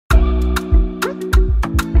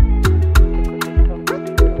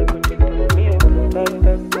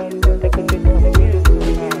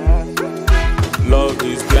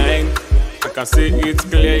can see it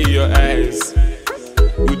clear in your eyes.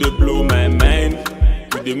 You dey blow my mind,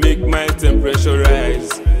 you dey make my temperature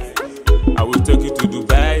rise. I will take you to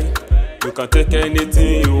Dubai, you can take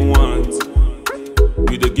anything you want.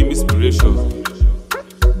 You dey give me inspiration,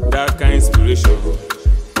 that kind inspiration.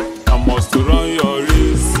 I must run your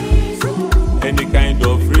race, any kind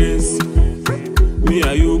of race. Me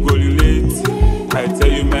and you go relate, I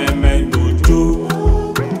tell you my mind no joke.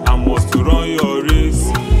 I must run your race,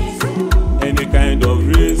 any kind of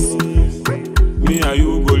race. Me and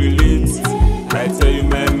you go relate, I tell you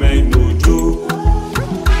my mind no joke.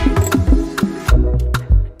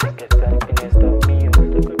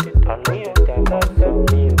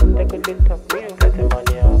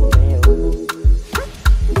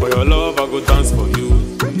 For your love I go dance for you,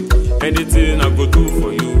 anything I go do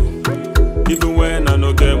for you. Even when I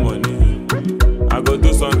no get money, I go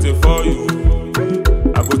do something for you.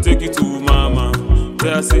 I go take you to mama,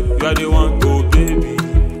 tell her say you are the one, go baby.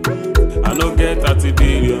 I no get 30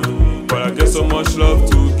 billion, but I get so much love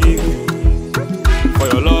to give you. For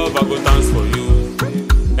your love I go dance for you,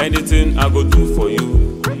 anything I go do for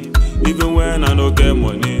you. Even when I no get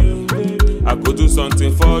money, I go do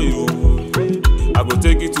something for you. I go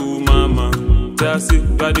take you to mama, tell her say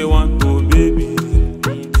you are the one, go baby.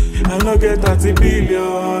 I no get 30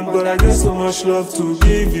 billion, but I get so much love to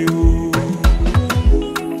give you.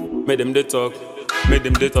 Make them they talk, make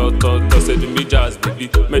them they talk, say to me jazz, baby.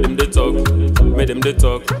 Make them they talk, make them they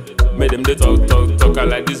talk, make them they talk, I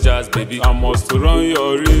like this jazz, baby. I must run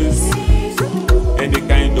your race, any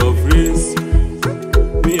kind of race.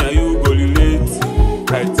 Me and you go relate,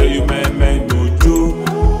 I tell you my mind no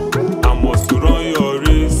joke. I must run your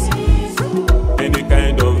race, any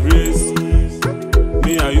kind of race.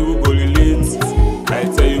 Me and you go relate, I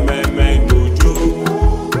tell you my mind no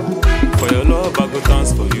joke. For your love I go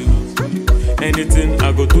dance for you, anything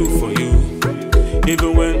I go do for you.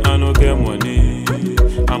 Even when I no get money,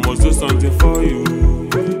 I must do something for you.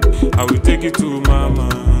 I will take you to mama,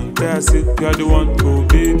 tell her say you are the one, go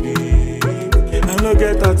baby. I no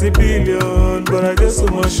get 30 billion, but I get so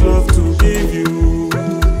much love to give you.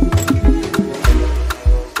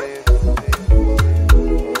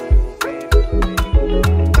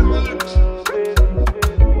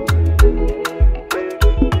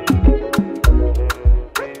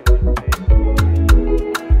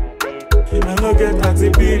 I no get 30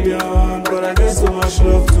 billion, but I get so much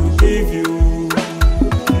love to give you.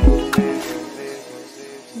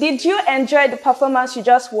 Did you enjoy the performance you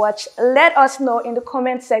just watched? Let us know in the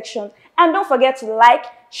comment section. And don't forget to like,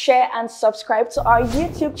 share, and subscribe to our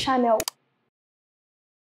YouTube channel.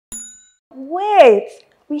 Wait,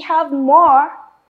 we have more.